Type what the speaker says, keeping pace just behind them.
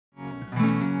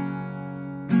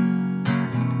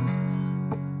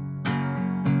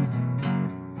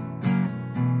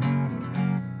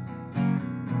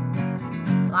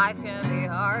Life can be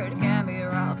hard, can be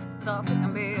rough, tough, it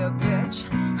can be a bitch.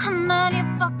 And then you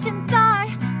fucking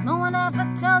die. No one ever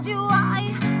tells you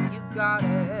why. You got a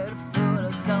head full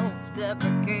of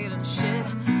self-deprecating shit,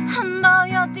 and all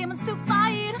your demons to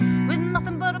fight with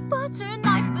nothing but a butcher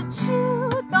knife. But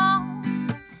you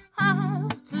don't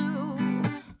have to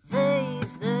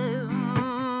face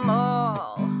them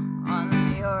all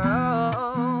on your own.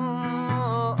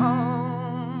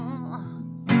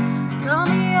 Call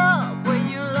me up when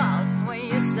you're lost, when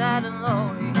you're sad and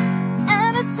lonely.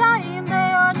 Anytime,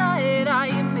 day or night, I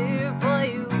am here for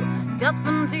you. Got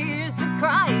some tears to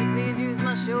cry, please use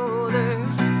my shoulder.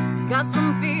 Got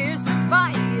some fears to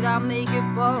fight, I'll make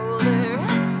it bolder.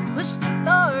 Push the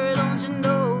door, don't you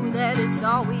know that it's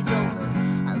always open?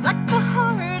 I like the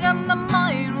heart and the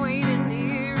mind waiting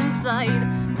here inside.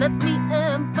 Let me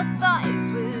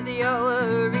empathize with your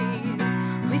worries.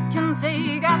 We can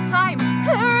take our time,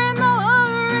 there ain't no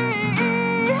hurry.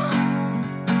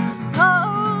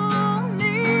 Call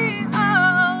me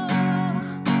up,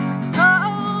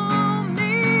 call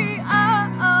me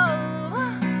up,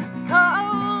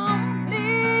 call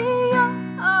me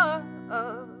up,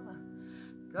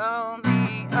 call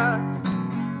me up.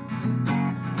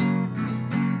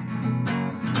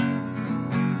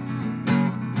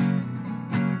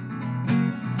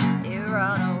 You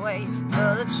run away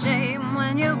full of shame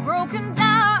when you're broken down.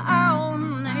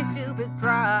 Any stupid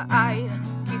pride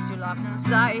keeps you locked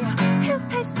inside. You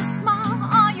paste a smile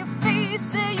on your face,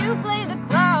 say you play the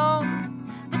clown,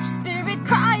 but your spirit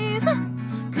cries,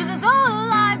 'cause it's all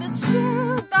alive. But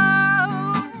you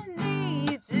don't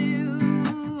need to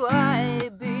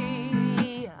hide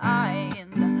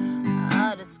behind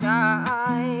a disguise.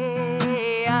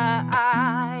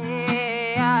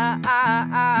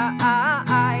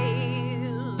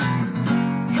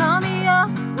 Call me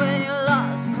up when you're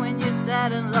lost, when you're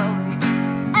sad and lonely.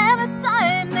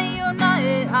 Anytime, day or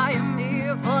night, I am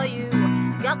here for you.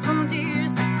 Got some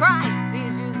tears to cry,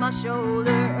 please use my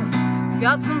shoulder.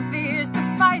 Got some fears to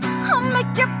fight, I'll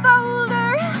make it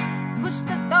bolder. Push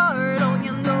the door, don't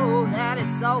you know that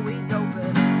it's always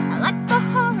open? I like the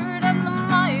heart and the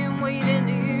mind waiting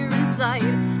here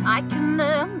inside. I can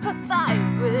empathize